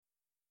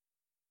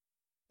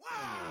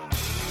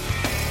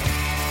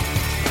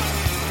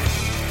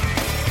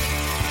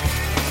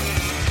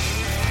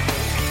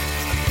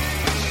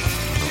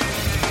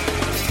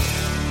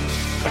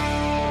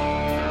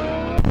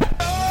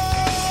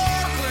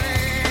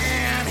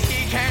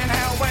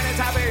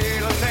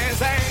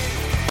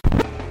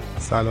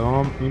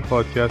سلام، این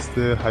پادکست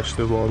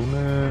 8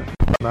 بارونه.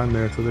 من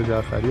مرتضی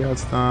جعفری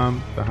هستم.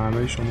 به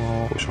همه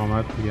شما خوش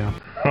آمد میگم.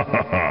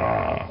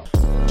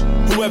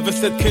 Whoever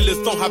said killers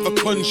don't have a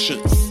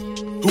conscience.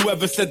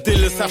 Whoever said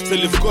dealers have to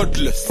live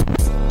godless.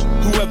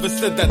 Whoever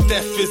said that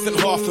death isn't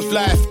half of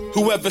life.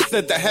 Whoever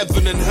said that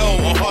heaven and hell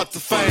are hard to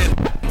find.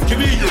 کی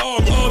میگه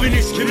آبی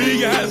نیست، کی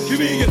میگه هست،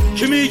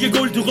 کی میگه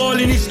گل تو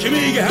قالی نیست، کی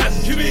میگه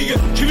هست، کی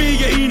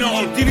میگه این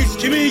عادی نیست،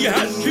 کی میگه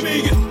هست،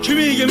 کی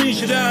میگه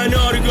میشه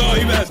دهنار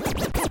گاهی بس.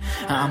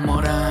 اما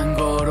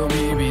رنگا رو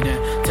میبینه،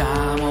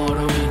 طعما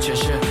رو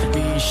میچشه،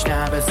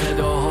 میشنوه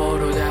صداها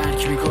رو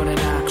درک میکنه،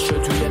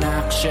 نقشو توی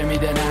نقشه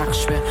میده،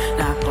 نقش به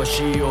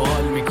نقاشی و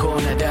حال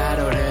میکنه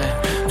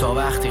دراره تا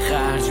وقتی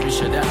خرج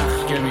میشه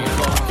دخل که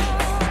میخواد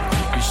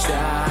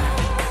بیشتر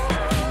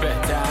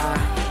بهتر،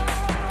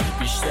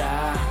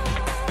 بیشتر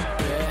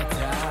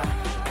بهتر،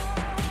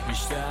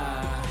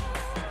 بیشتر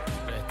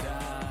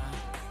بهتر.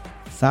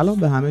 سلام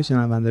به همه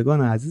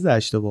شنوندگان عزیز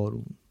 8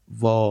 بارون.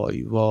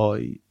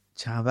 وای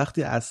چند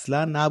وقتی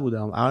اصلا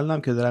نبودم.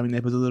 الانم که دارم این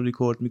اپیزود رو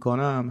ریکورد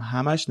میکنم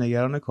همش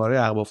نگران کارهای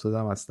عقب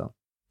افتادم هستم،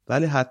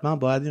 ولی حتما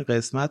باید این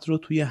قسمت رو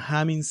توی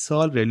همین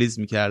سال ریلیز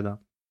میکردم.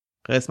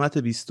 قسمت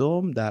 20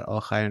 در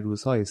آخرین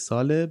روزهای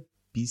سال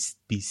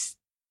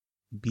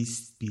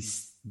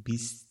 2020.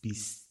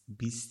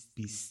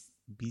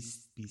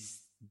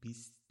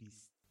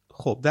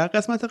 خب در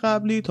قسمت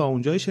قبلی تا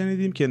اونجایی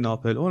شنیدیم که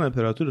ناپلئون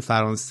امپراطور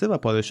فرانسه و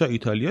پادشاه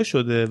ایتالیا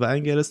شده و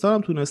انگلستان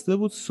هم تونسته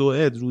بود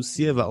سوئد،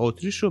 روسیه و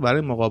اتریش رو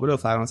برای مقابله با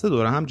فرانسه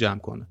دور هم جمع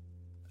کنه.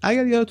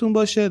 اگر یادتون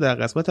باشه در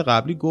قسمت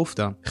قبلی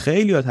گفتم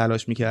خیلی‌ها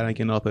تلاش می‌کردن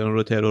که ناپلئون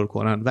رو ترور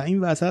کنن و این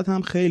وسط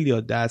هم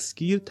خیلی‌ها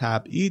دستگیر،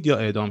 تبعید یا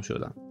اعدام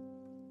شدن.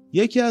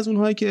 یکی از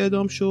اونهایی که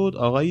اعدام شد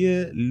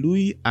آقای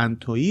لویی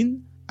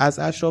آنتوین از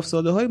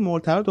اشراف‌زاده‌های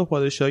مرتبط با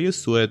پادشاهی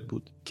سوئد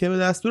بود که به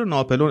دستور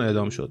ناپلئون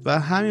اعدام شد و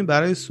همین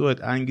برای سوئد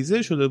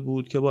انگیزه شده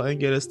بود که با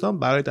انگلستان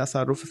برای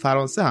تصرف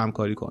فرانسه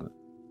همکاری کنه.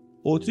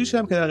 اتریش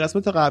هم که در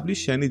قسمت قبلی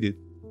شنیدید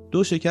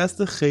 2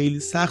 شکست خیلی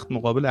سخت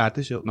مقابل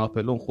ارتش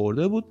ناپلئون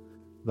خورده بود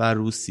و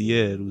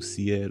روسیه‌ای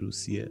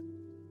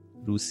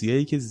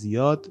که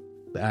زیاد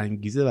به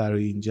انگیزه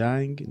برای این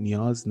جنگ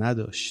نیاز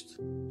نداشت.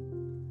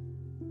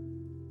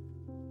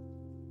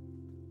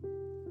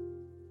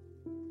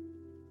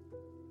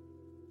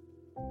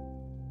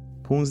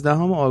 15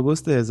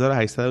 آگوست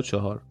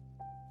 1804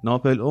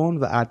 ناپلئون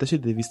و ارتش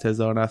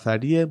 200,000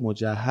 نفری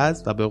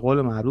مجهز و به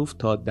قول معروف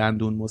تا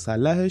دندون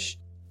مسلحش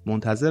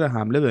منتظر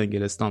حمله به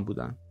انگلستان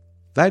بودن.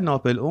 ولی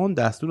ناپلئون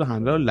دستور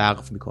حمله رو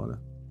لغو میکنه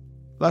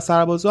و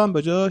سربازا هم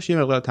به جاش یه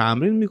مقدار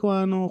تمرین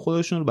میکنن و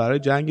خودشون رو برای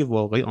جنگ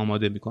واقعی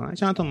آماده میکنن.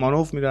 چند تا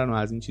مانور میرن و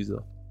از این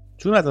چیزا.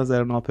 چون از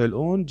نظر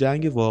ناپلئون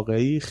جنگ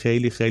واقعی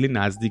خیلی خیلی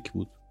نزدیک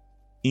بود.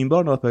 این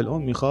بار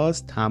ناپلئون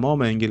میخواست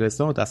تمام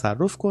انگلستان رو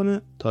تصرف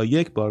کنه تا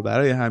یک بار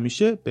برای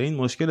همیشه به این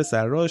مشکل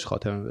سرراهش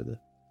خاتمه بده.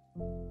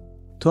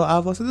 تا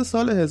اواسط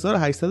سال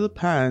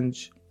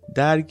 1805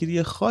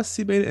 درگیری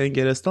خاصی بین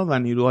انگلستان و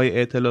نیروهای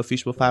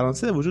ائتلافیش با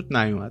فرانسه وجود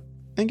نیومد.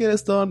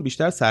 انگلستان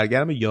بیشتر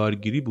سرگرم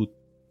یارگیری بود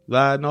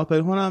و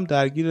ناپلئون هم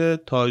درگیر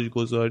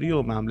تاجگذاری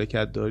و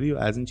مملکتداری و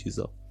از این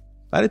چیزا.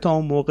 ولی تا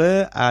اون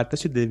موقع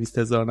ارتش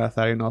 200,000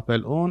 نفری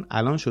ناپلئون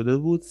الان شده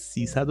بود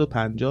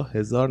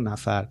 350,000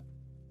 نفر.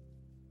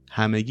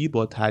 همگی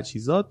با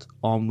تجهیزات،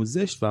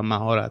 آموزش و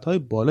مهارت‌های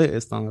بالای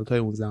استانداردهای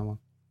اون زمان.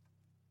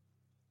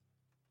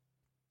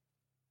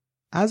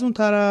 از اون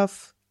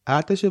طرف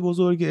ارتش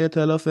بزرگ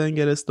ائتلاف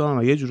انگلستان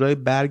و یه جورای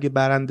برگ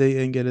برنده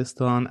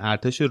انگلستان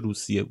ارتش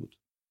روسیه بود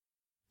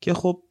که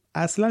خب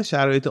اصلا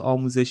شرایط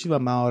آموزشی و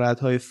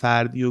مهارت‌های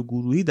فردی و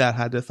گروهی در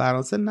حد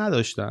فرانسه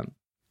نداشتن،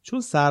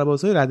 چون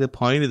سربازهای رده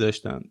پایینی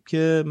داشتن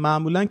که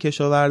معمولاً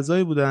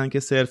کشاورزایی بودن که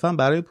صرفاً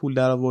برای پول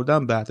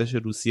درآوردن به ارتش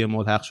روسیه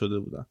ملحق شده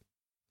بودن.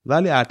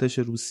 ولی ارتش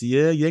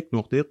روسیه یک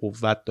نقطه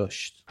قوت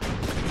داشت.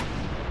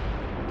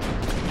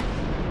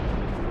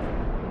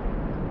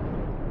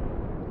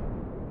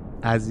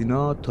 از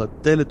اینا تا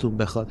دلتون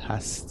بخواد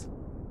هست.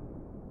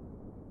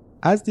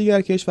 از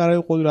دیگر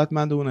کشورهای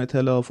قدرتمند اون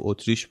ائتلاف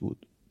اتریش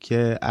بود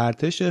که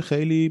ارتش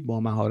خیلی با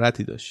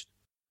مهارتی داشت،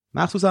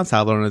 مخصوصا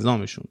سوار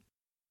نظامشون.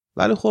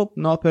 ولی خب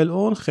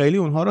ناپلئون خیلی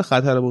اونها رو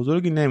خطر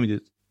بزرگی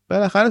نمیدید.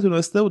 بالاخره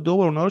تونسته بود 2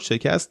 بار اونها رو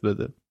شکست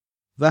بده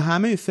و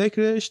همه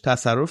فکرش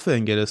تصرف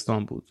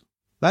انگلستان بود.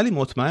 ولی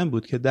مطمئن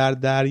بود که در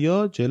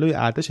دریا جلوی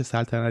ارتش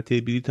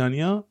سلطنتی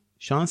بریتانیا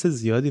شانس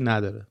زیادی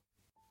نداره.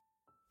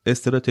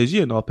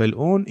 استراتژی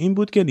ناپلئون این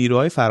بود که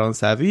نیروهای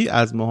فرانسوی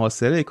از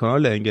محاصره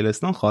کانال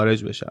انگلستان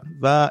خارج بشن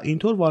و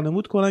اینطور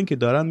وانمود کنن که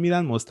دارن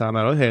میرن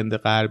مستعمره‌های هند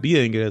غربی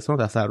انگلستان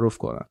تصرف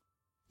کنن،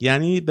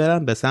 یعنی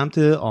برن به سمت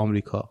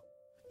آمریکا.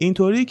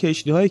 اینطوری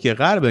کشتی‌هایی که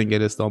غرب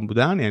انگلستان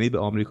بودن، یعنی به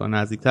آمریکا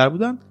نزدیکتر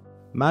بودن،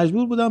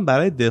 مجبور بودن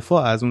برای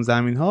دفاع از اون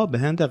زمین‌ها به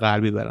هند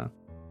غربی برن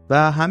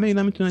و همه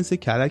اینا میتونست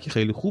کلک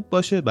خیلی خوب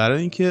باشه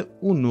برای اینکه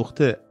اون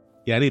نقطه،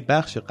 یعنی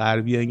بخش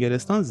غربی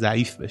انگلستان،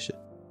 ضعیف بشه.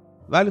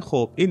 ولی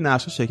خب این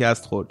نقشه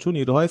شکست خورد، چون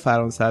نیروهای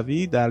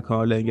فرانسوی در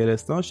کانال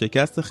انگلستان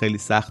شکست خیلی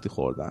سختی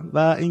خوردن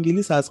و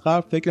انگلیس از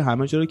غرب فکر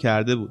همه جا رو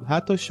کرده بود،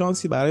 حتی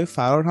شانسی برای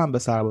فرار هم به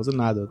سربازا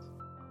نداد.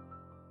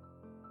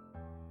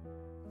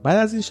 بعد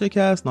از این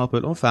شکست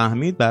ناپلئون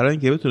فهمید برای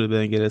اینکه بتونه به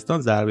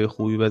انگلستان ضربه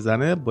خوبی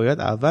بزنه باید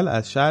اول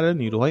از شر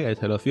نیروهای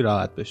ائتلافی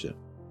راحت بشه،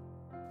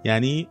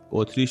 یعنی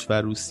اتریش و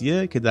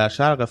روسیه که در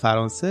شرق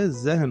فرانسه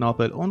ذهن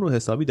ناپلئون رو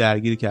حسابی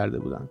درگیر کرده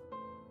بودن.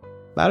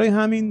 برای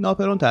همین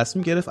ناپلئون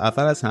تصمیم گرفت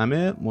اول از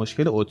همه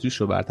مشکل اتریش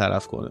رو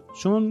برطرف کنه،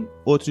 چون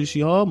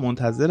اتریشی‌ها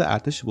منتظر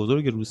ارتش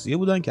بزرگ روسیه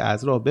بودن که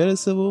از راه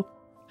برسه و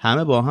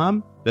همه با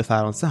هم به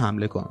فرانسه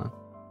حمله کنن.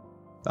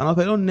 و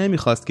ناپلئون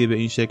نمیخواست که به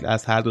این شکل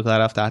از هر دو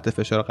طرف تحت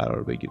فشار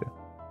قرار بگیره.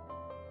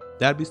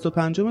 در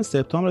 25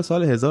 سپتامبر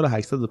سال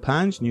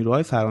 1805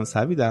 نیروهای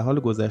فرانسوی در حال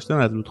گذشتن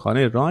از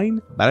رودخانه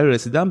راین برای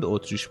رسیدن به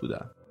اتریش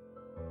بودند.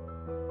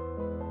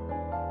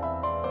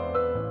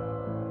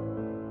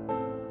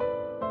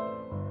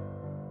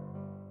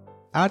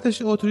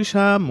 ارتش اتریش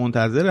هم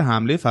منتظر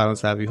حمله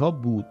فرانسوی‌ها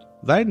بود،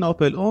 ولی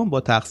ناپلئون با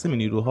تقسیم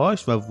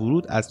نیروهاش و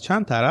ورود از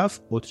چند طرف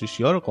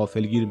اتریشی‌ها رو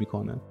غافلگیر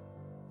میکنه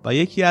و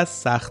یکی از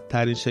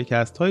سخت‌ترین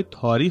شکست‌های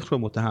تاریخ رو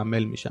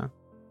متحمل میشن.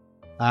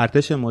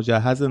 ارتش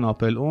مجهز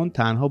ناپلئون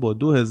تنها با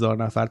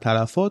 2000 نفر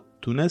تلفات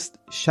تونست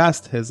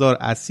 60,000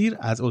 اسیر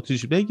از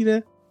اتریش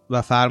بگیره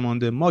و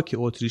فرمانده ماک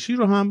اتریشی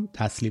رو هم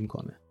تسلیم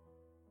کنه.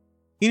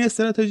 این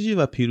استراتژی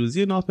و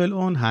پیروزی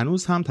ناپلئون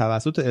هنوز هم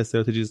توسط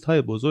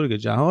استراتژیست‌های بزرگ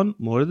جهان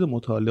مورد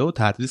مطالعه و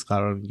تدریس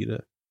قرار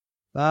میگیره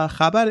و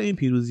خبر این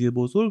پیروزی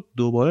بزرگ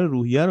دوباره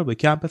روحیه رو به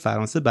کمپ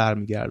فرانسه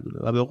برمیگردونه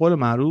و به قول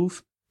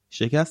معروف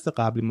شکست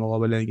قبلی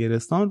مقابل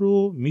انگلستان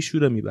رو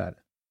میشوره میبره.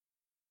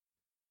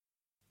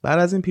 بعد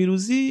از این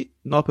پیروزی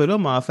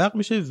ناپلئون موفق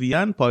میشه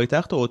وین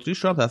پایتخت اتریش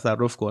رو هم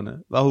تصرف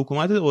کنه و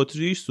حکومت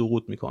اتریش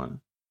سقوط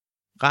میکنه.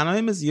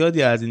 غنایم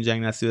زیادی از این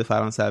جنگ نصیب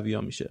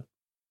فرانسوی‌ها میشه.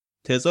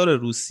 تزار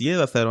روسیه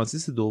و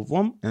فرانسیس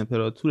دوم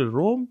امپراطور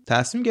روم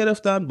تصمیم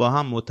گرفتن با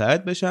هم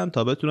متحد بشن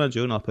تا بتونن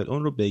جلوی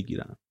ناپلئون رو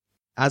بگیرن.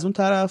 از اون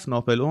طرف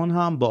ناپلئون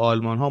هم با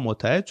آلمان ها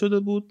متحد شده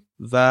بود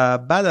و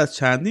بعد از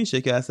چندین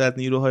شکست از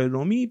نیروهای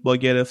رومی با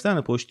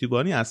گرفتن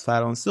پشتیبانی از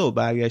فرانسه و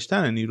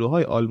برگشتن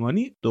نیروهای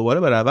آلمانی دوباره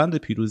به روند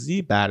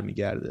پیروزی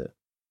برمیگرده.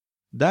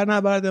 در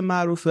نبرد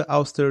معروف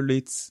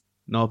آسترلیتز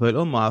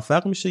ناپلئون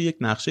موفق میشه یک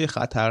نقشه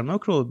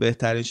خطرناک رو به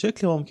بهترین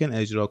شکل ممکن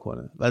اجرا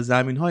کنه و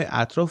زمینهای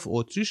اطراف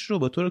اتریش رو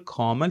به طور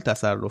کامل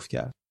تصرف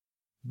کرد.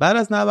 بعد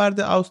از نبرد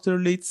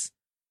آسترلیتز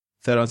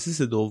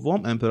فرانسیس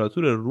دوم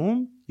امپراتور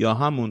روم یا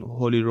همون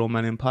هولی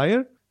رومن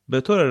امپایر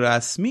به طور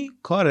رسمی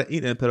کار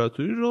این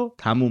امپراتوری رو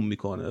تموم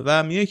میکنه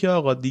و میگه که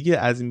آقا دیگه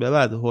از این به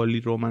بعد هولی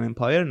رومن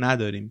امپایر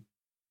نداریم.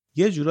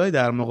 یه جورایی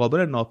در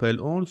مقابل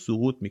ناپلئون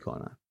سقوط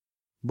میکنن.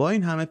 با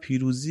این همه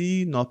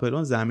پیروزی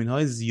ناپلئون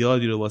زمینهای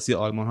زیادی رو واسه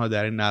آلمان‌ها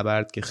در این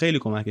نبرد که خیلی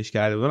کمکش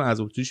کرده بودن از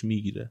اتریش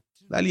میگیره.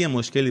 ولی یه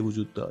مشکلی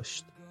وجود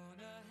داشت.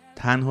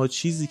 تنها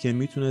چیزی که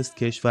میتونست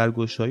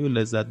کشورگشایی و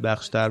لذت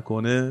بخشتر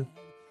کنه،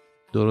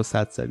 درست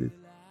حد زدید،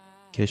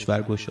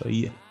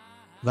 کشورگشاییه.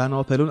 و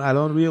ناپلئون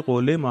الان روی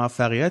قله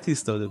موفقیت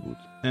ایستاده بود.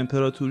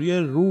 امپراتوری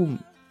روم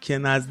که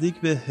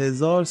نزدیک به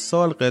 1000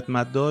 سال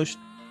قدمت داشت،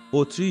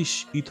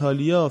 اتریش،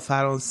 ایتالیا،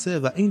 فرانسه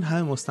و این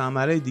همه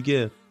مستعمره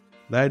دیگه.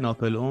 ولی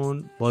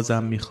ناپلئون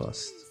بازم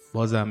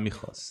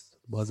میخواست.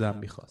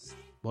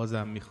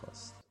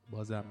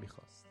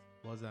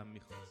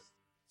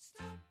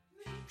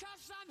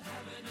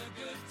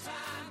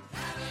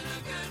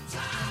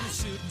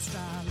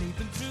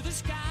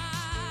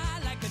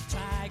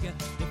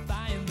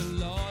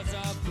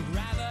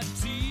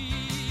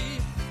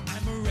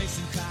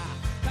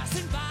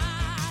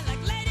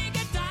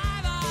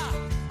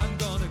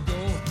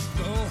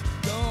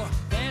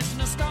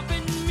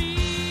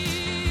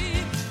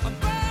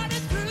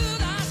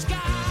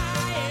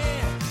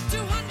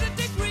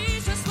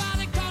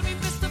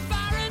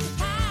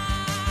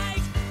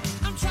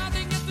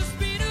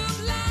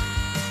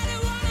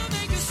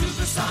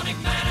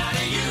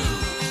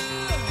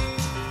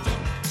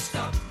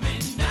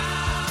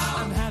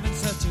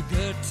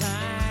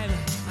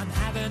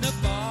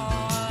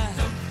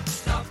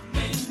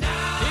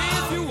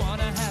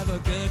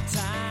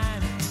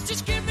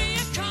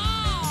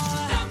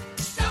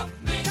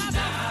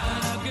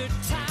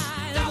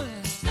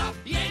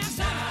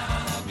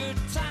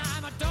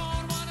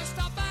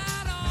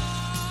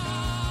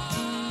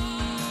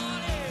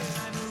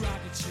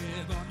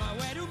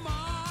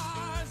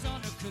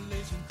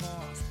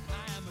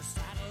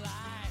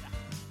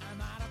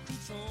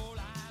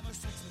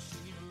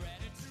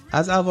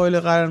 از اوایل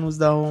قرن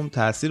 19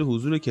 تأثیر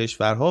حضور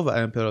کشورها و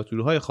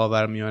امپراتوری‌های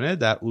خاورمیانه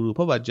در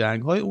اروپا و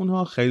جنگ‌های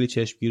اونها خیلی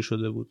چشمگیر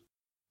شده بود.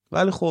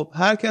 ولی خب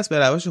هر کس به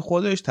روش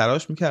خودش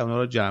تلاش می‌کرد اونها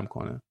رو جمع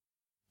کنه.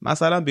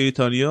 مثلا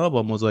بریتانیا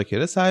با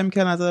مذاکره سعی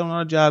می‌کرد نظر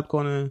اونها رو جلب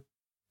کنه.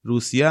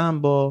 روسیه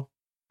هم با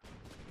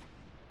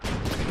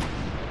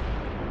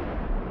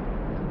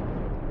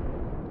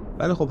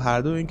ولی خب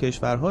هر دو این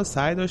کشورها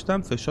سعی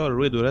داشتن فشار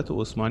روی دولت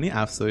عثمانی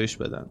افزایش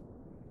بدن.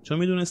 چون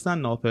میدونستن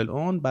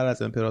ناپلئون بعد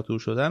از امپراتور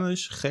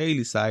شدنش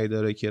خیلی سعی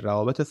داره که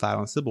روابط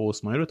فرانسه با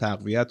عثمانی رو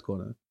تقویت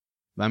کنه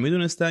و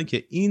میدونستن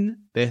که این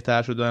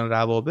بهتر شدن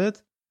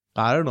روابط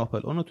قرار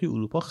ناپلئون رو توی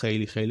اروپا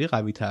خیلی خیلی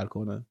قوی تر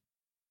کنه.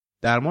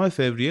 در ماه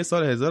فوریه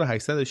سال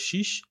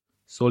 1806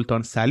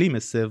 سلطان سلیم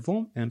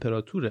سوم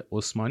امپراتور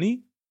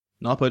عثمانی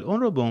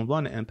ناپلئون رو به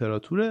عنوان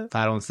امپراتور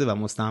فرانسه و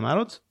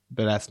مستعمرات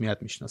به رسمیت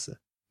میشناسه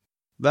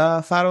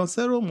و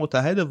فرانسه رو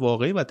متحد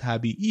واقعی و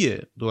طبیعی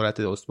دولت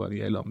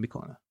عثمانی اعلام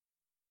میکنه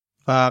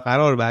و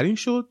قرار بر این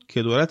شد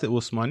که دولت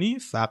عثمانی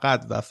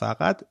فقط و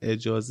فقط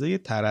اجازه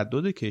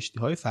تردد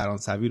کشتی‌های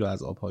فرانسوی رو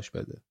از آبهاش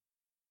بده.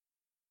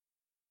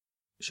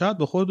 شاید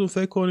به خودتون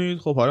فکر کنید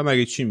خب حالا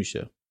مگه چی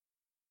میشه؟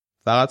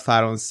 فقط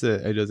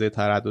فرانسه اجازه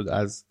تردد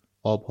از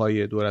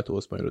آبهای دولت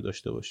عثمانی رو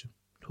داشته باشه.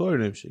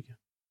 طوری نمیشه که.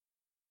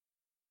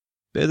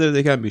 بذارید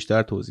یکم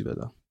بیشتر توضیح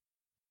بدم.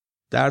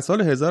 در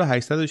سال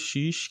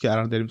 1806 که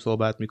الان داریم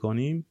صحبت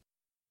میکنیم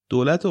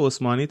دولت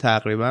عثمانی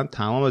تقریبا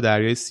تمام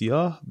دریای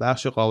سیاه،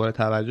 بخش قابل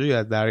توجهی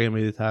از دریای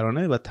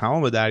مدیترانه و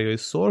تمام دریای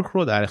سرخ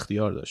رو در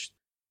اختیار داشت.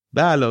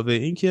 به علاوه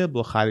اینکه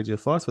با خلیج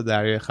فارس و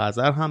دریای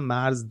خزر هم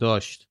مرز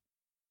داشت.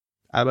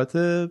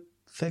 البته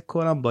فکر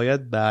کنم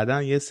باید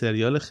بعداً یه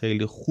سریال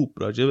خیلی خوب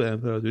راجع به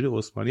امپراتوری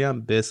عثمانی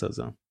هم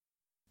بسازم.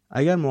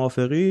 اگر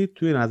موافقید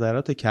توی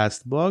نظرات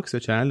کست باکس یا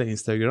چنل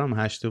اینستاگرام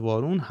هشت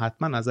وارون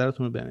حتما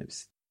نظرتون رو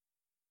بنویسید.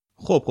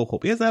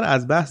 خب یه ذره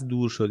از بحث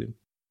دور شدیم.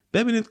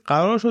 ببینید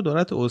قرار شد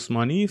دولت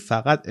عثمانی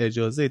فقط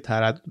اجازه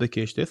تردد به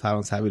کشتی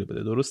فرانسوی رو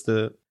بده،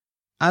 درسته؟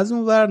 از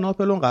اون ور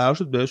ناپلئون قرار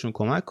شد بهشون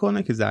کمک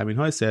کنه که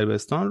زمین‌های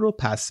صربستان رو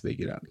پس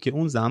بگیرن که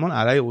اون زمان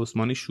علیه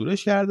عثمانی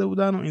شورش کرده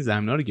بودن و این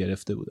زمین‌ها رو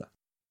گرفته بودن.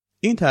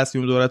 این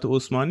تصمیم دولت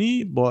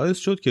عثمانی باعث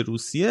شد که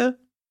روسیه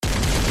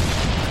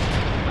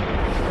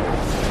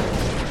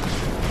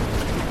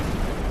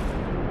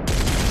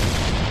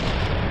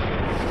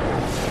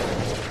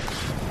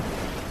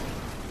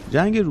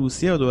جنگ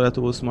روسیه و دولت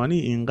عثمانی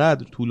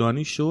اینقدر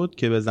طولانی شد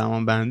که به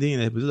زمان بندی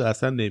این اپیزود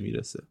اصلا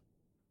نمیرسه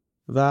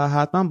و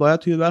حتما باید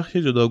توی بخش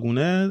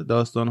جداگونه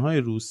داستانهای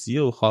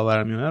روسیه و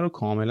خاورمیانه رو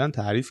کاملا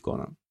تعریف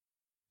کنم.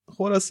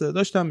 خلاصه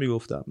داشتم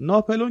میگفتم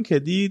ناپلئون که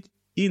دید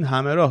این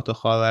همه راه تا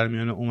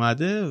خاورمیانه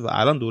اومده و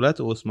الان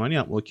دولت عثمانی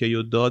هم اوکی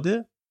و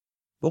داده،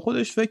 با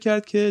خودش فکر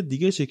کرد که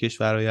دیگه چه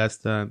کشورهایی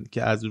هستن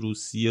که از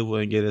روسیه و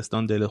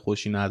انگلستان دل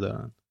خوشی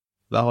ندارن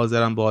و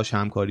حاضرن باهاش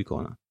همکاری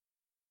کنن.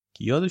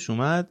 که یادش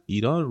اومد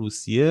ایران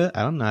روسیه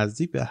الان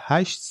نزدیک به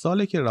 8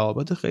 ساله که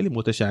روابط خیلی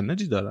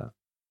متشنجی دارن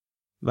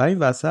و این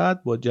وسط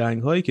با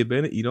جنگ‌هایی که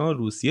بین ایران و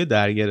روسیه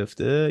در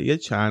گرفته یه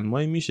چند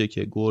ماهی میشه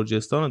که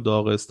گرجستان و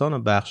داغستان و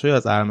بخشای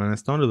از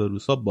ارمنستان رو به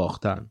روسا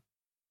باختن.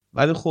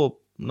 ولی خب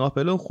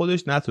ناپلئون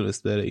خودش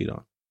نتونست بره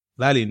ایران،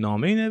 ولی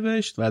نامه‌ای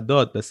نوشت و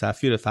داد به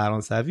سفیر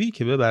فرانسوی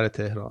که ببره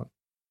تهران.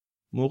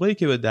 موقعی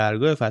که به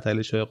درگاه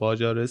فتحعلی‌شاه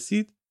قاجار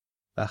رسید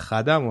و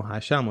خدم و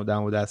حشم و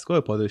دم و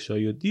دستگاه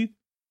پادشاهی رو دید،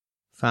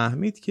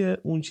 فهمید که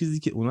اون چیزی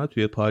که اونا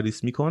توی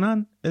پاریس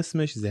میکنن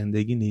اسمش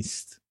زندگی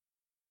نیست.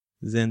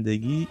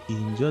 زندگی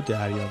اینجا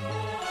جریان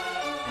داره.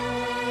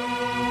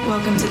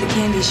 Welcome to the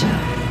candy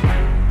shop.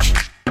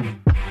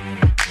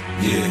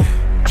 Yeah.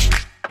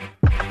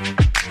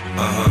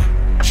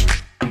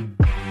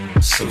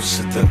 So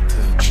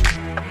seductive.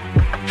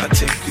 I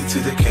take you to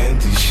the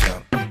candy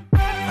shop.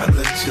 I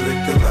let you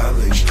lick the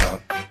lollipop.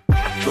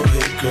 Go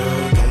ahead,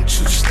 girl, don't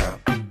you stop.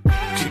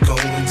 Keep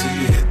going till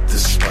you hit the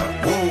spot.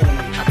 Whoa.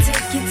 I'll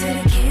take you to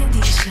the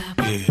candy shop.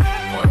 Yeah.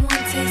 One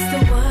taste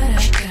of what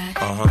I got.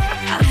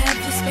 I'll have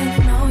you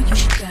spending all you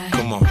got.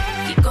 Come on.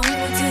 Keep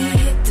going till you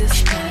hit the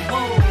spot.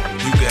 Whoa.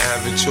 You can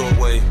have it your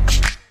way.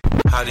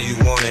 How do you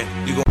want it?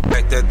 You gon'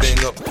 back that thing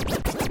up.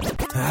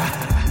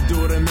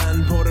 دور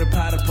من پر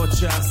پر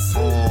پاچه است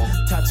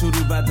تتو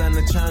رو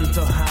بدن چند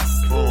تا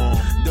هست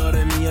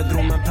داره میاد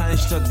رو من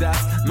 5 تا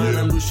دست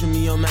منم روش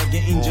میام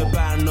مگه اینجا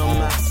برنامه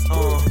است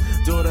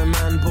دور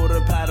من پر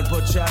پر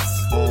پاچه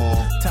است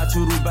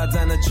تتو رو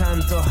بدن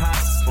چند تا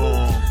هست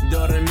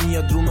داره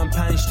میاد رو من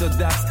 5 تا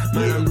دست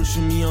منم روش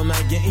میام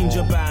مگه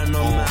اینجا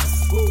برنامه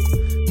است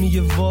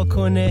میگه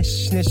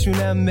واکنش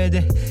نشونم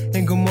بده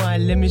انگو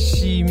معلم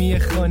شیمی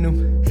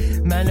خانوم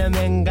منم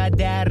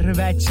انقدر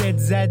بچت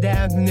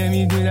زدم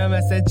نمیدونم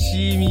اصلا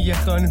چی میگه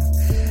خانوم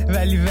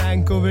ولی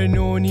ونکوور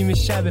 9:30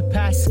 شب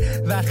پس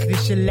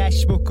وقتش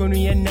لش بکن و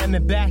یه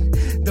نم بد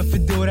دافه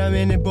دورم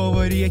اینه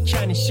باواری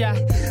کن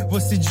شهر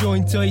واسه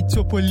جوینتای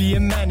توپولی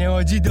منه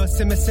آجی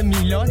داسته مثل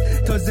میلان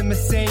تازه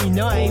مثل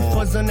اینا این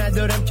فازا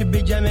ندارم که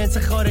بگم انت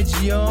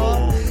خارجی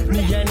ها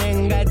میگن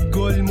انقدر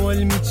گل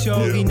مل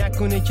میچاقی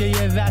نکنه که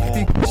یه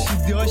وقتی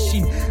چی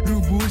داشتیم رو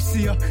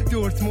بورسی ها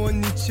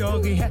دورتموند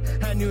نیچاقی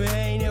هنو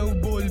اینه و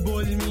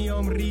بل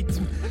میام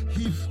ریتم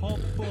هیپ هاپ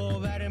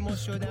باور ما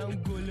شدم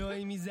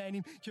گلایی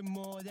میزنیم که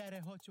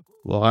مادره ها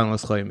واقعا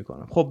عذرخواهی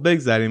میکنم. خب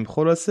بگذریم.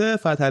 خلاصه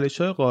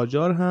فتحعلی‌شاه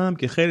قاجار هم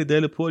که خیلی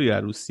دل پری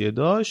از روسیه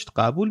داشت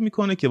قبول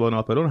میکنه که با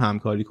ناپلئون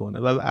همکاری کنه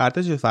و به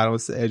ارتش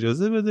فرانسه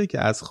اجازه بده که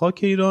از خاک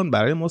ایران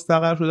برای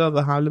مستقر شدن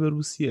و حمله به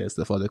روسیه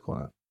استفاده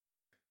کنن.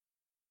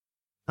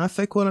 من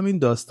فکر کنم این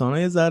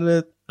داستانه یه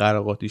ذره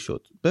قراقاتی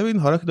شد. ببین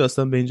حالا که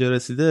داستان به اینجا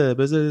رسیده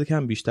بذارید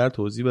یکم بیشتر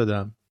توضیح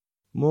بدم.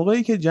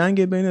 موقعی که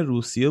جنگ بین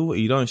روسیه و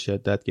ایران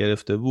شدت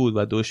گرفته بود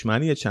و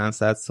دشمنی چند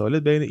صد ساله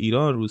بین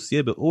ایران و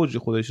روسیه به اوج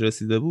خودش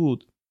رسیده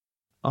بود،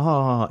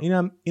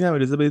 اینم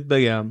اجازه بدید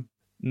بگم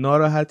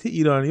ناراحتی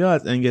ایرانی‌ها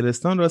از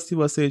انگلستان راستی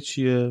واسه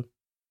چیه؟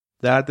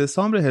 در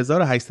دسامبر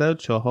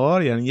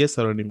 1804 یعنی 1.5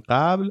 سال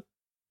قبل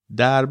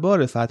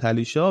دربار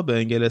فتحعلی شاه به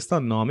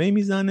انگلستان نامه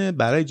میزنه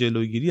برای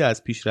جلوگیری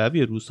از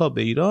پیشروی روس‌ها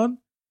به ایران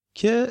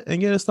که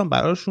انگلستان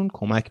براشون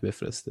کمک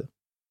بفرسته.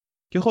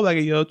 که خب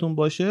اگه یادتون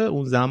باشه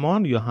اون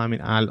زمان یا همین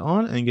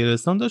الان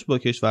انگلستان داشت با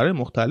کشورهای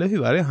مختلفی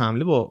برای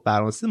حمله با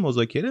فرانسه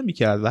مذاکره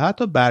میکرد و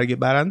حتی برگ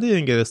برنده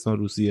انگلستان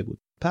روسیه بود.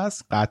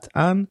 پس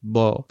قطعاً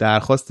با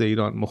درخواست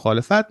ایران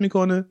مخالفت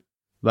میکنه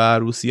و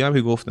روسیه هم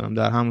که گفتم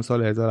در همون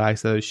سال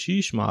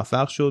 1806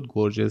 موفق شد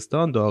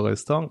گرجستان،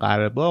 داغستان،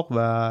 قره‌باغ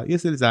و یه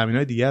سری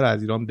زمینهای دیگر رو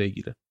از ایران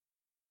بگیره.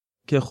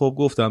 که خب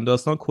گفتم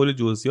داستان کلی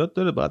جزئیات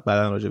داره، باید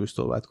بعداً راجعش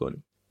صحبت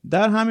کنیم.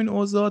 در همین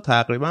اوضاع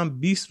تقریباً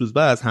 20 روز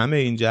بعد از همه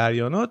این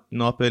جریانات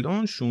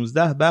ناپلئون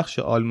 16 بخش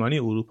آلمانی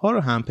اروپا رو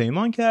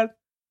همپیمان کرد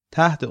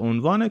تحت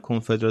عنوان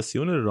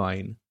کنفدراسیون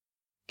راین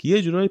که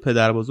یه جورایی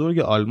پدربزرگ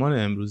آلمان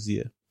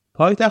امروزیه.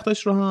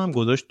 پایتختش رو هم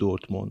گذاشت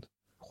دورتموند.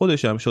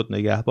 خودش هم شد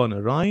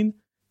نگهبان راین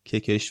که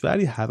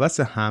کشوری هوس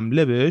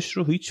حمله بهش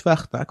رو هیچ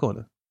وقت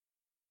نکنه.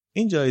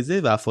 این جایزه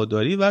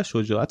وفاداری و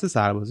شجاعت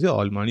سربازی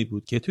آلمانی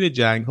بود که توی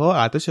جنگ‌ها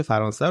ارتش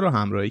فرانسه رو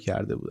همراهی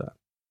کرده بودن.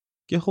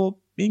 که خب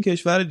این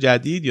کشور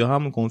جدید یا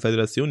همون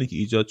کنفدراسیونی که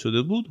ایجاد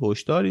شده بود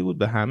هشداری بود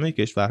به همه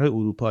کشورهای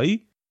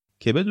اروپایی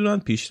که بدونن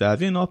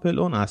پیشروی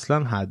ناپلئون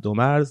اصلاً حد و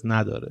مرز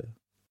نداره.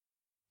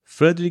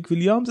 فردریک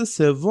ویلیامز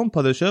سوم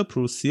پادشاه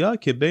پروسیا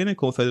که بین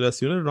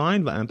کنفدراسیون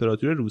راین و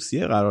امپراتوری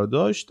روسیه قرار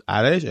داشت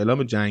علیش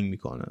اعلام جنگ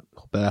میکنه.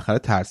 خب بالاخره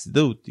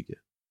ترسیده بود دیگه.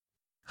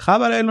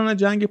 خبر اعلان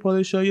جنگ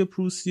پادشاهی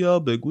پروسیا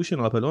به گوش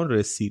ناپلئون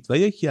رسید و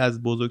یکی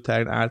از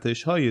بزرگترین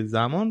ارتش‌های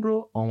زمان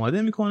رو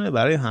آماده میکنه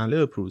برای حمله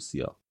به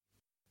پروسیا.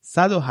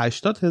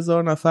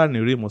 180,000 نفر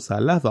نیروی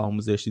مسلح و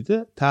آموزش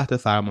دیده تحت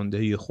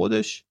فرماندهی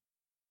خودش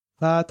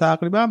و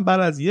تقریبا بعد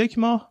از 1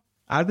 ماه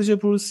ارتش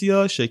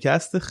پروسیا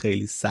شکست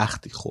خیلی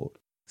سختی خورد.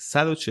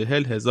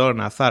 140,000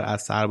 نفر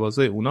از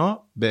سربازای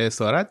اونا به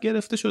اسارت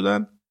گرفته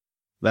شدن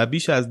و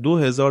بیش از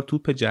 2,000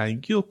 توپ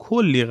جنگی و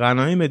کلی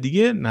غنایم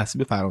دیگه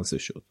نصیب فرانسه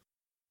شد.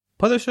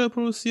 پادشاه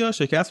پروسیا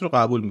شکست رو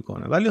قبول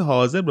میکنه ولی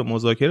حاضر به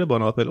مذاکره با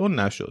ناپلئون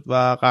نشد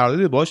و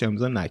قراردادی باهاش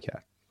امضا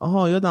نکرد.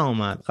 یادم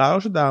اومد قرار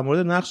شد در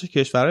مورد نقش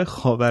کشورهای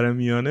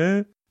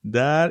خاورمیانه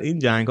در این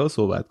جنگ‌ها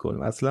صحبت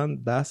کنیم. اصلا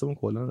بحثمون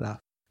کلا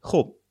رفت.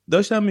 خب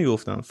داشتم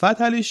میگفتم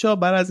فتحعلی شاه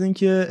بعد از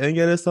اینکه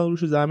انگلستان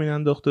روش زمین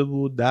انداخته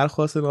بود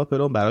درخواست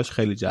ناپلئون براش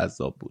خیلی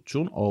جذاب بود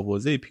چون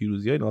آوازه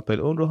پیروزی‌های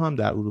ناپلئون رو هم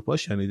در اروپا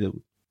شنیده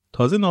بود.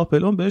 تازه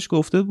ناپلئون بهش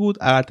گفته بود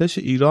ارتش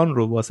ایران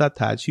رو واسط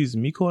تجهیز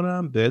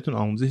میکنم، بهتون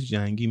آموزش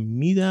جنگی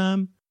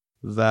میدم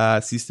و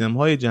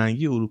سیستم‌های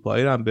جنگی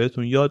اروپایی رو هم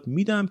بهتون یاد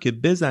میدم که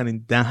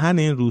بزنین دهن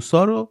این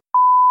روسا رو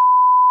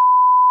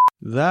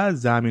و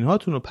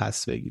زمین‌هاتون رو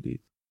پس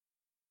بگیرید.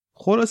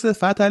 خلاصه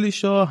فتحعلی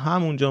شاه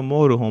همونجا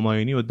مهر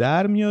همایونی رو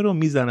در میاره و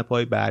میزنه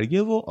پای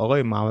برگه و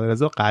آقای محمد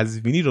رضا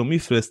قزوینی رو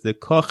میفرسته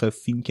کاخ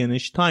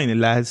فینکنشتاین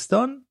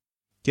لهستان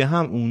که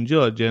هم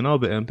اونجا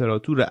جناب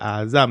امپراتور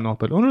اعظم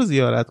ناپلئون رو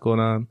زیارت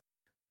کنن،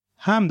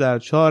 هم در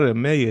 4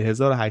 می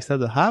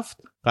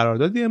 1807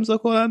 قراردادی امضا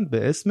کنن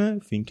به اسم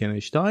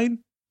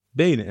فینکنشتاین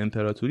بین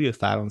امپراتوری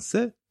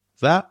فرانسه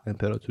و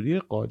امپراتوری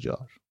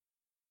قاجار.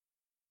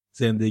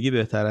 زندگی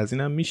بهتر از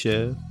اینم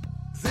میشه؟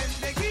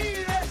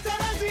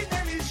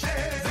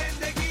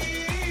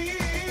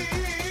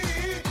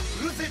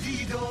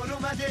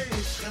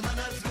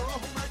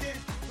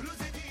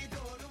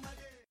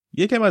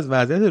 یکم از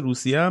وضعیت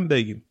روسیه هم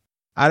بگیم.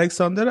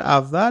 الکساندر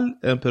اول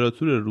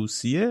امپراتور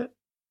روسیه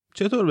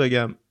چطور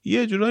بگم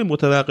یه جورایی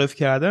متوقف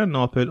کردن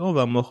ناپلئون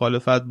و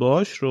مخالفت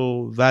باهاش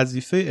رو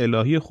وظیفه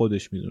الهی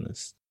خودش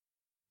میدونست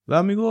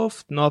و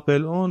میگفت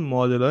ناپلئون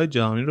معادله‌های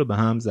جهانی رو به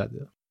هم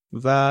زده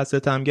و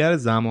ستمگر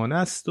زمانه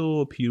است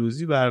و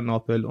پیروزی بر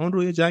ناپلئون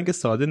رو یه جنگ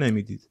ساده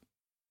نمیدید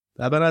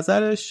و به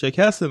نظرش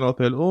شکست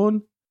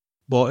ناپلئون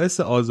باعث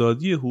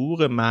آزادی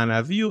حقوق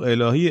معنوی و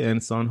الهی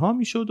انسان‌ها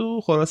میشد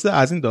و خلاصه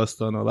از این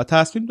داستانا و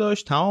تصمیم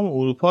داشت تمام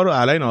اروپا رو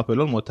علیه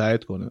ناپلئون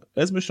متحد کنه.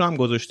 اسمش رو هم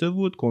گذاشته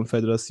بود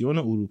کنفدراسیون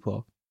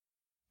اروپا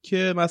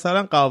که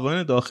مثلا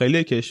قوانین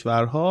داخلی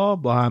کشورها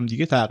با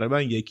همدیگه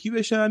تقریبا یکی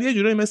بشن، یه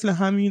جورایی مثل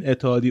همین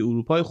اتحادیه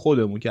اروپای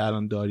خودمون که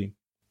الان داریم،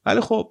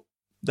 ولی خب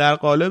در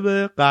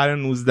قالب قرن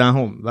 19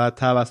 و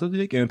توسط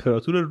یک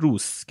امپراتور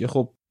روس که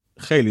خب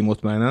خیلی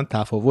مطمئنا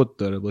تفاوت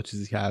داره با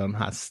چیزی که الان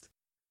هست.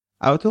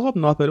 البته خب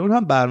ناپلئون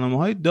هم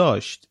برنامه‌هایی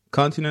داشت.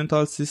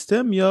 کانتیننتال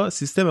سیستم یا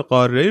سیستم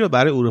قاره‌ای رو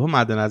برای اروپا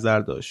مد نظر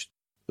داشت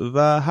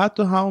و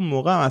حتی همون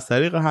موقع هم از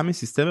طریق همین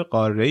سیستم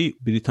قاره‌ای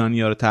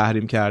بریتانیا رو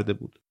تحریم کرده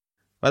بود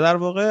و در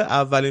واقع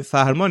اولین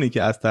فرمانی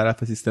که از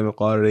طرف سیستم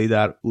قاره‌ای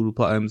در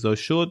اروپا امضا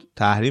شد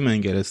تحریم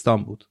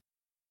انگلستان بود.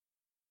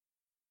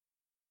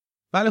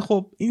 ولی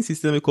خب این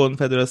سیستم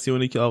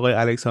کنفدراسیونی که آقای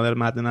الکساندر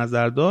مد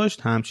نظر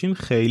داشت همچین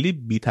خیلی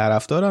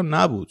بی‌طرفدار هم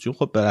نبود، چون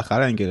خب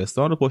بالاخره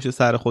انگلستان رو پشت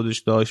سر خودش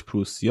داشت،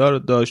 پروسیا رو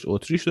داشت،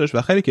 اتریش داشت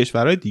و خیلی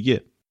کشورهای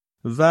دیگه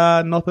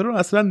و ناپلئون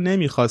اصلا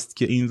نمیخواست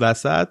که این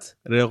وسط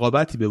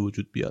رقابتی به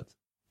وجود بیاد.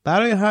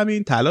 برای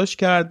همین تلاش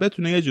کرد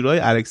بتونه یه جورای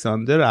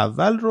الکساندر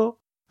اول رو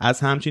از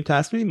همچین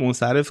تصمیمی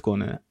منصرف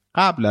کنه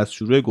قبل از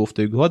شروع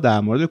گفتگوها در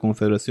مورد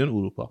کنفدراسیون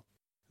اروپا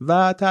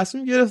و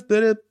تصمیم گرفت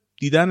بره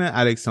دیدن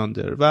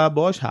الکساندر و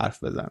باهاش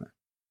حرف بزنه.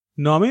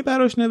 نامه‌ای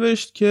براش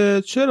نوشت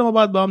که چرا ما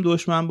باید با هم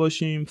دشمن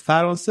باشیم؟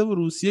 فرانسه و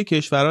روسیه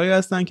کشورهایی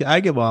هستن که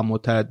اگه با هم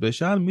متحد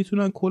بشن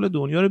میتونن کل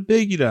دنیا رو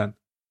بگیرن.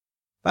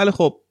 ولی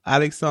خب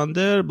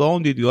الکساندر با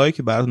اون دیدگاهی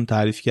که براتون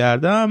تعریف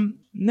کردم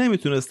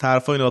نمیتونست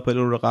حرفای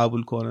ناپلئون رو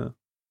قبول کنه.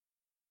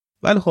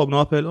 ولی خب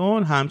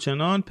ناپلئون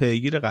همچنان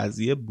پیگیر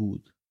قضیه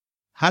بود.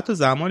 حتی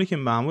زمانی که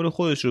مأمور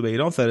خودش رو به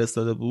ایران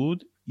فرستاده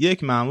بود،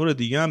 یک مأمور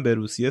دیگه هم به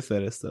روسیه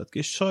فرستاد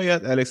که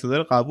شاید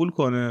الکساندر قبول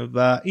کنه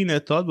و این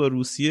اتحاد با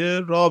روسیه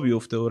راه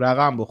بیفته و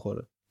رقم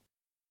بخوره.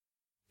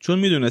 چون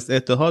میدونست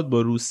اتحاد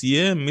با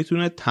روسیه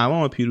میتونه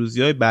تمام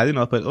پیروزی‌های بعدی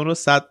ناپلئون رو 100%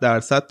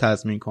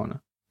 تضمین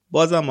کنه.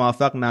 بازم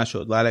موفق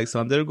نشد و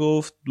الکساندر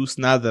گفت دوست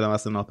ندارم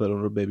اصلا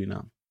ناپلئون رو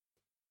ببینم.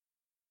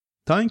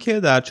 تا اینکه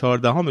در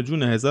 14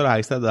 جون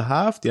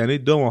 1807 یعنی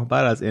 2 ماه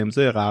بعد از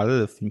امضای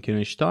قرارداد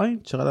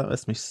فینکنشتاین، چقدر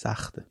اسمش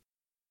سخته،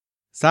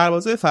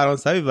 سربازای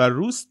فرانسوی و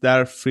روس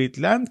در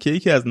فریدلند که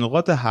یکی از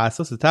نقاط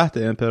حساس تحت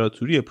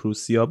امپراتوری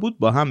پروسیا بود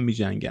با هم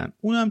می‌جنگن.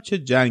 اونم چه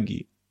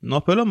جنگی!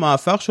 ناپلئون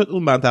موفق شد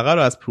اون منطقه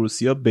رو از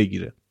پروسیا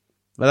بگیره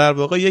و در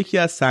واقع یکی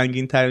از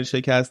سنگین‌ترین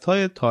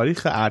شکست‌های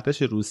تاریخ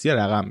ارتش روسیه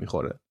رقم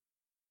می‌خوره.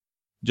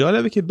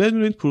 جالبه که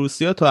بدونید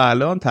پروسیا تا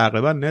الان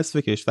تقریبا نصف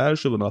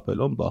کشورش رو به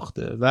ناپلئون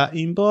باخته و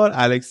این بار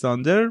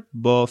الکساندر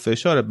با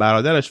فشار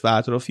برادرش و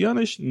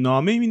اطرافیانش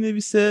نامه‌ای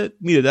می‌نویسه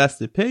میره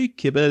دست پیک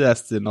که بده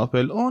دست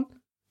ناپلئون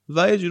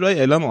و یه جورای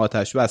اعلام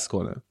آتش بس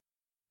کنه.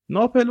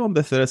 ناپلئون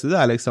به فرستاده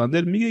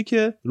الکساندر میگه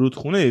که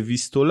رودخونه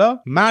ویستولا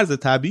مرز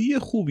طبیعی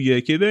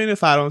خوبیه که بین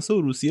فرانسه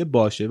و روسیه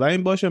باشه و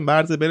این باشه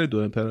مرز بین دو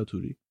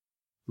امپراتوری.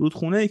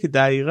 رودخونه‌ای که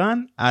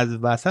دقیقاً از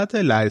وسط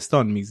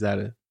لهستان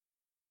میگذره.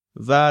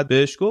 و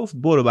بهش گفت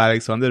برو به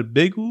الکساندر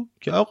بگو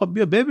که آقا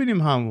بیا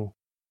ببینیم همو.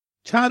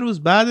 چند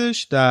روز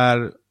بعدش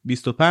در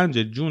 25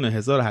 جون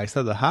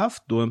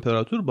 1807 دو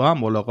امپراتور با هم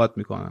ملاقات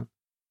میکنن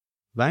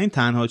و این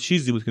تنها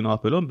چیزی بود که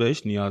ناپلئون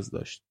بهش نیاز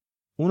داشت.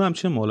 اونم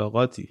چه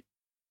ملاقاتی.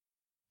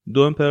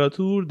 دو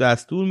امپراتور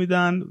دستور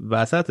میدن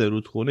وسط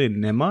رودخونه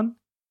نمان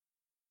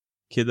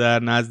که در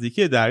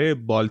نزدیکی دریای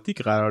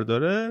بالتیک قرار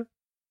داره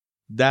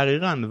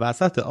دقیقاً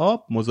وسط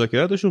آب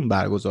مذاکراتشون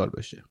برگزار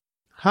بشه.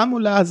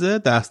 همون لحظه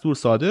دستور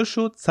صادر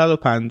شد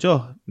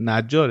 150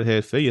 نجار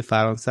حرفه‌ای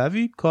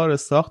فرانسوی کار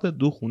ساخت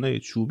 2 خونه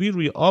چوبی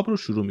روی آب رو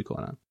شروع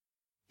میکنن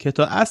که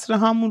تا عصر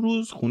همون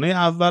روز خونه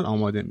اول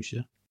آماده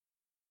میشه.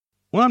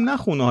 اونم نه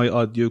خونه‌های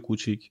عادی و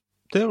کوچیک.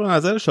 طبق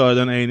نظر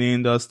شاهدان عین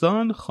این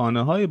داستان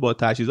خانه‌های با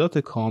تجهیزات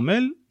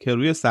کامل که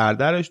روی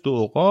سردرش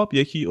 2 عقاب،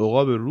 یکی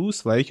عقاب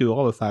روس و یکی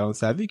عقاب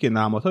فرانسوی که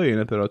نمادهای این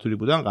امپراتوری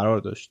بودن قرار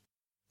داشت.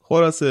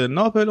 خلاصه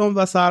ناپلئون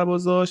و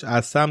سربازاش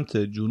از سمت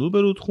جنوب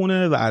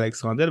رودخونه و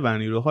الکساندر و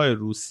نیروهای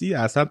روسی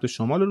از سمت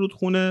شمال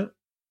رودخونه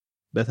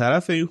به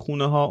طرف این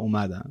خونه ها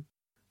اومدن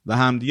و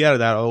همدیگر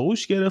در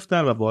آغوش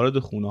گرفتن و وارد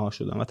خونه ها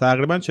شدن و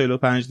تقریبا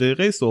 45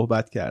 دقیقه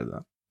صحبت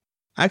کردن.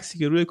 عکسی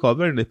که روی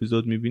کاور این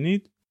اپیزود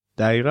میبینید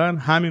دقیقا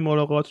همین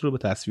ملاقات رو به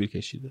تصویر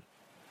کشیده.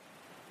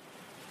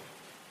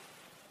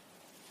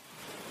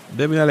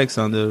 ببین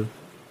الکساندر،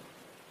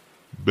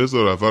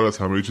 بذار اول از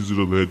همه چیزی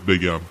رو بهت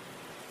بگم.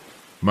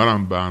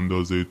 منم به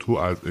اندازه تو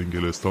از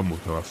انگلستان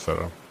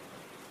متنفرم.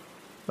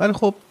 ولی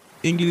خب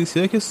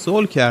انگلیسی‌ها که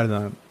صلح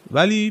کردن،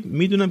 ولی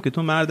میدونم که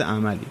تو مرد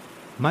عملی.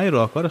 من یه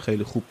راهکار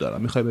خیلی خوب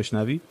دارم، میخوای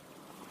بشنوی؟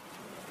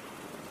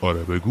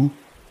 آره بگو.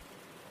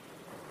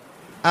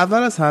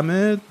 اول از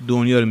همه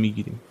دنیا رو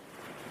میگیریم.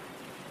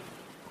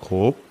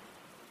 خب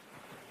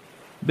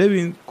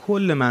ببین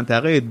کل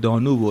منطقه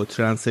دانوب و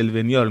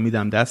ترانسیلوانیا رو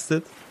میدم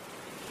دستت.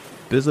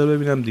 بذار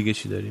ببینم دیگه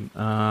چی داریم.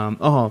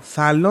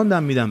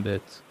 فنلاندم میدم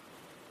بهت.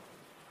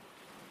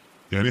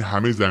 یعنی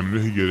همه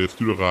زمینه که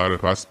گرفتی رو قراره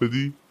پس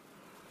بدی؟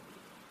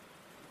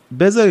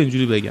 بذار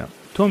اینجوری بگم،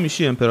 تو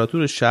میشی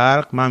امپراتور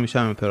شرق، من میشم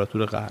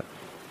امپراتور غرب.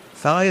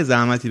 فقط یه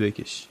زحمتی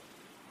بکش.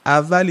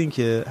 اول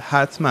اینکه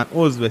حتما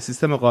عضو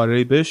سیستم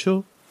قاره‌ای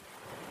بشو،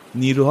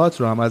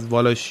 نیروهات رو هم از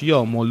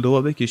والاشیا و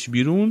مولدووا بکش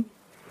بیرون.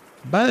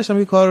 بعدش هم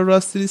که کار رو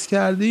راستریز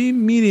کردیم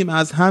میریم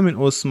از همین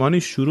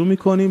عثمانی شروع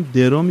میکنیم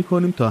درو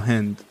میکنیم تا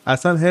هند.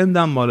 اصلا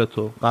هندم مال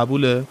تو.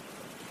 قبوله؟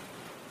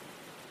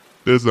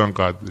 بزن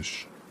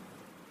قدش.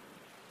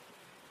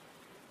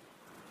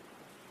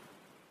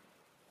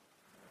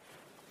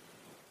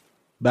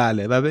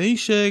 بله و به این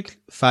شکل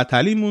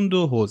فتلی موند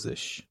و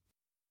حوزش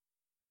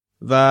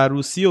و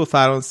روسیه و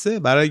فرانسه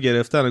برای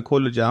گرفتن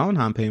کل جهان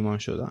هم پیمان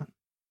شدن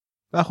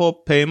و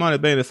خب پیمان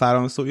بین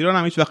فرانسه و ایران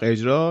هم هیچ وقت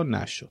اجرا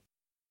نشد.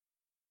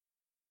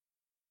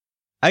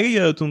 اگه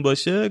یادتون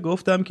باشه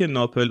گفتم که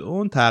ناپل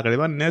اون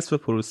تقریبا نصف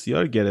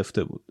پروسیا رو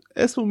گرفته بود.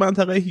 اسم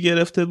منطقه‌ای که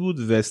گرفته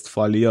بود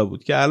وستفالیا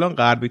بود که الان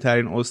غربی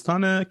ترین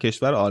استان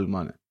کشور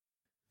آلمانه.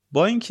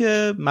 با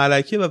اینکه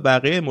ملکه و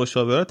بقیه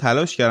مشاورا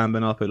تلاش کردن به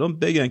ناپل اون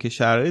بگن که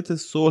شرایط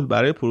صلح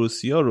برای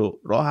پروسیا رو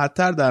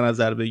راحت‌تر در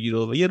نظر بگیره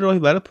و یه راهی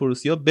برای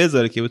پروسیا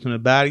بذاره که بتونه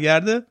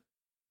برگرده،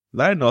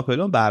 ولی ناپل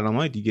اون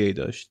برنامه‌های دیگه‌ای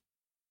داشت.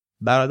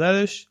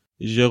 برادرش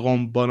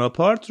ژقوم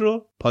باناپارت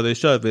رو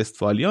پادشاه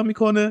وستفالیا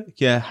میکنه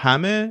که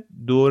همه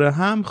دور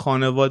هم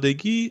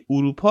خانوادگی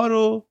اروپا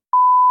رو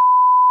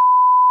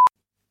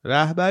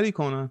رهبری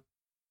کنن.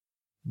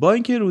 با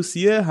اینکه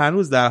روسیه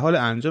هنوز در حال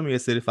انجام یه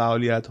سری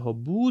فعالیت‌ها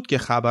بود که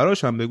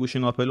خبراش هم به گوش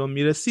ناپلئون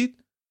میرسید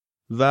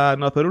و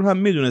ناپلئون هم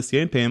میدونست که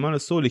این پیمان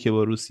صلحی که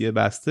با روسیه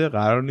بسته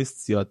قرار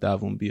نیست زیاد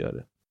دووم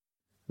بیاره.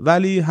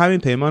 ولی همین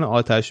پیمان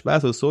آتش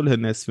بس و صلح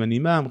نصف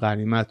نیمه هم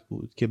غنیمت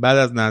بود که بعد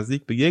از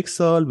نزدیک به 1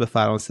 سال به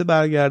فرانسه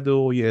برگرده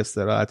و یه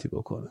استراحتی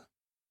بکنه.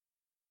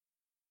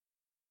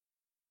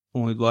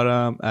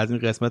 امیدوارم از این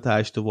قسمت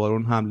 8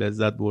 وارون هم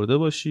لذت برده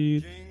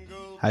باشید.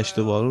 8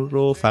 وارون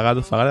رو فقط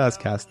و فقط از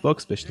کست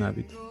باکس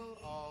بشنوید.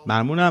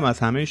 ممنونم از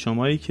همه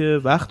شمایی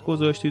که وقت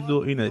گذاشتید و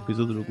این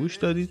اپیزود رو گوش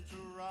دادید.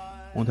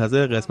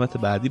 منتظر قسمت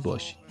بعدی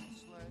باشید.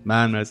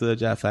 من مرزاد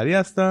جعفری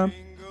هستم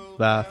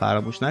و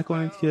فراموش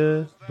نکنید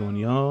که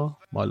دنیا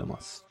مال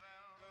ماست.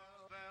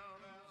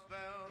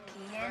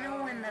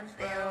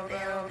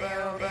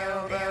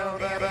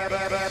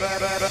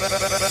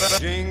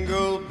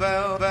 Jingle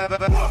bell, bell,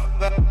 bell.